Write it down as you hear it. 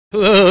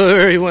Hello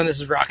everyone,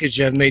 this is Rocket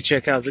Jeff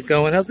Maycheck. How's it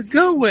going? How's it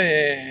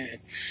going?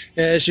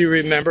 As you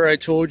remember, I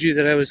told you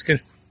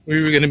that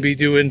we were gonna be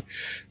doing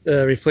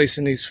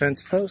replacing these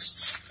fence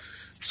posts.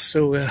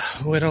 So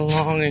went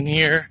along in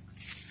here,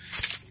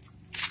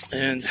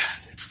 and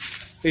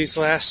these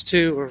last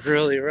two were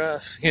really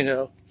rough. As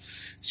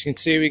you can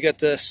see, we got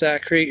the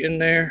saccharate in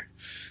there,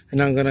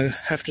 and I'm gonna,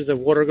 after the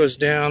water goes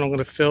down, I'm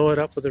gonna fill it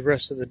up with the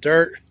rest of the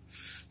dirt,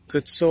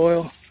 good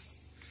soil.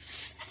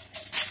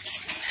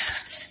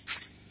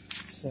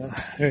 So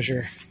there's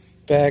your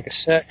bag of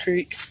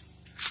saccharate.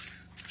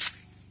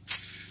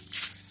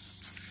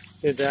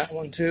 Did that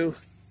one too.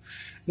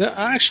 No,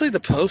 actually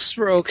the posts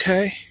were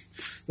okay.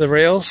 The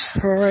rails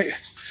were alright,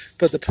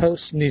 but the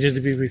posts needed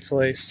to be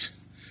replaced.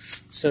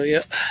 So yeah.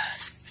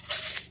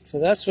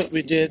 So that's what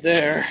we did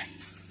there.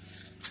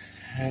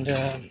 And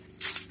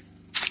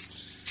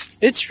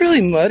it's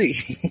really muddy.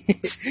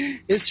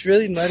 It's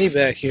really muddy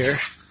back here.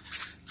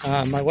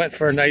 I went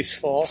for a nice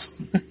fall.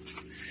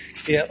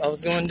 Yep, I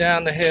was going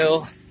down the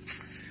hill,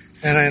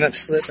 and I ended up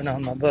slipping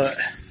on my butt.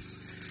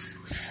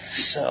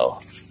 So,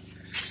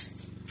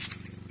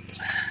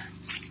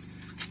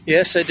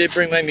 yes, I did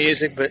bring my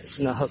music, but it's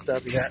not hooked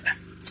up yet.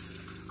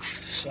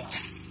 So,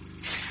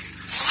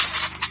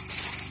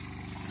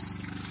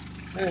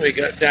 and we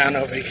got down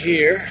over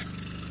here.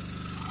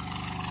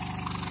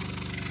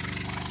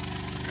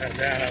 Got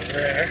down over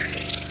there.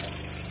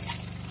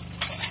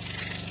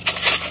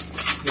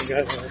 We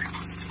got our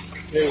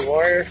new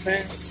wire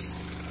fence.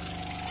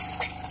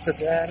 Put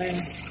that in.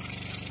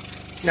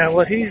 Now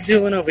what he's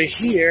doing over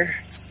here,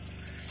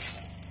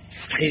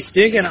 he's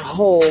digging a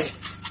hole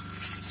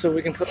so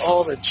we can put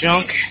all the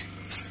junk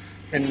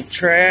and the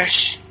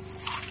trash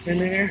in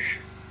there.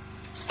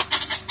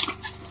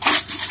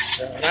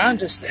 So, and I'm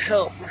just a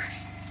helper.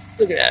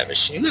 Look at that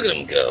machine. Look at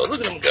him go.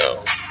 Look at him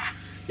go.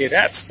 Yeah,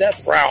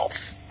 that's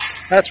Ralph.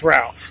 That's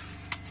Ralph.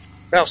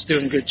 Ralph's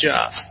doing a good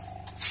job.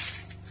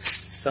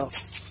 So,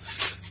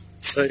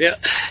 but yeah.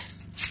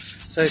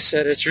 As I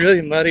said, it's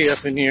really muddy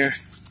up in here.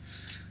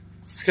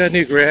 It's got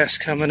new grass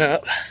coming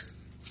up,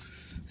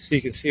 so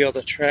you can see all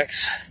the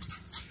tracks.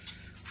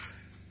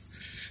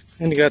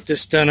 And you got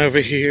this done over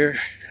here.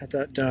 Got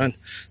that done.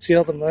 See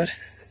all the mud?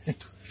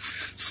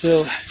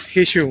 So, in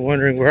case you're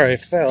wondering where I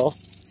fell,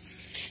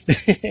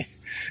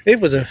 it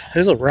was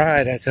a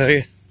ride, I tell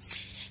you.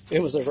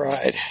 It was a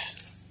ride.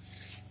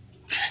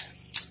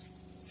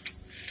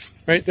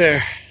 Right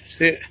there.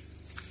 See it?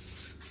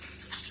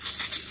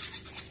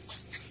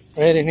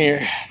 Right in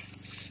here.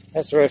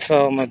 That's where I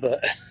fell on my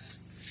butt.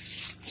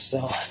 So,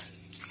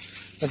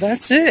 but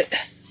that's it.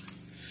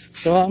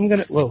 So I'm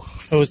gonna, whoa,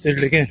 I almost did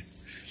it again.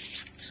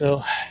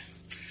 So,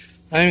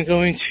 I'm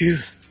going to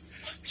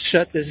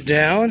shut this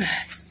down,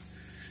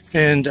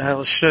 and I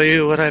will show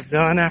you what I've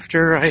done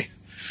after I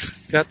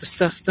got the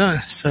stuff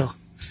done. So,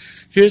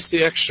 here's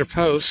the extra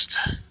post.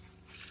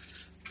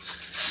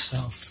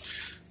 So,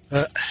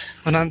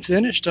 when I'm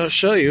finished, I'll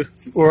show you,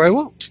 or I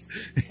won't.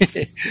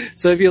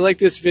 So if you like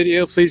this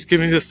video, please give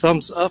me the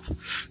thumbs up.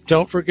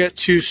 Don't forget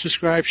to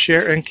subscribe,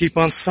 share, and keep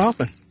on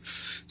stomping.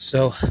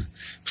 So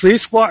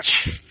please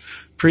watch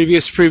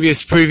previous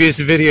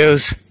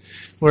videos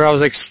where I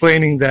was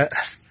explaining that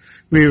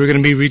we were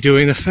going to be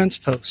redoing the fence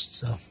post.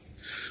 So,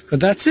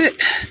 but that's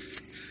it.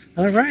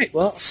 All right.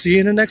 Well, see you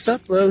in the next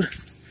upload.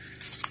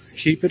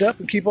 Keep it up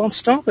and keep on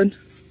stomping.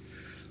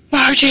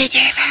 Margie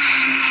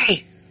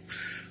TV,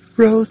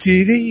 Row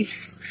TV,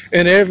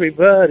 and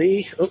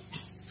everybody. Oh,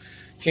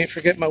 can't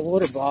forget my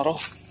water bottle.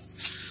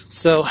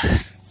 So,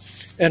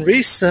 and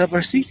Reese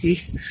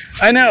Varsity,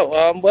 I know,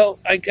 well,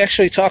 I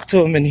actually talked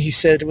to him and he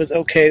said it was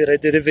okay that I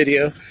did a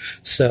video.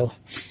 So,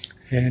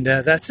 and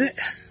that's it.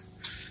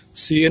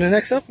 See you in the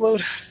next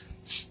upload.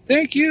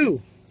 Thank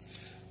you.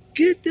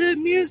 Get the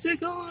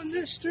music on,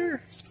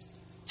 mister.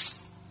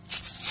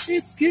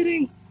 It's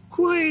getting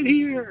quiet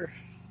here.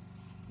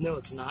 No,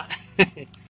 it's not.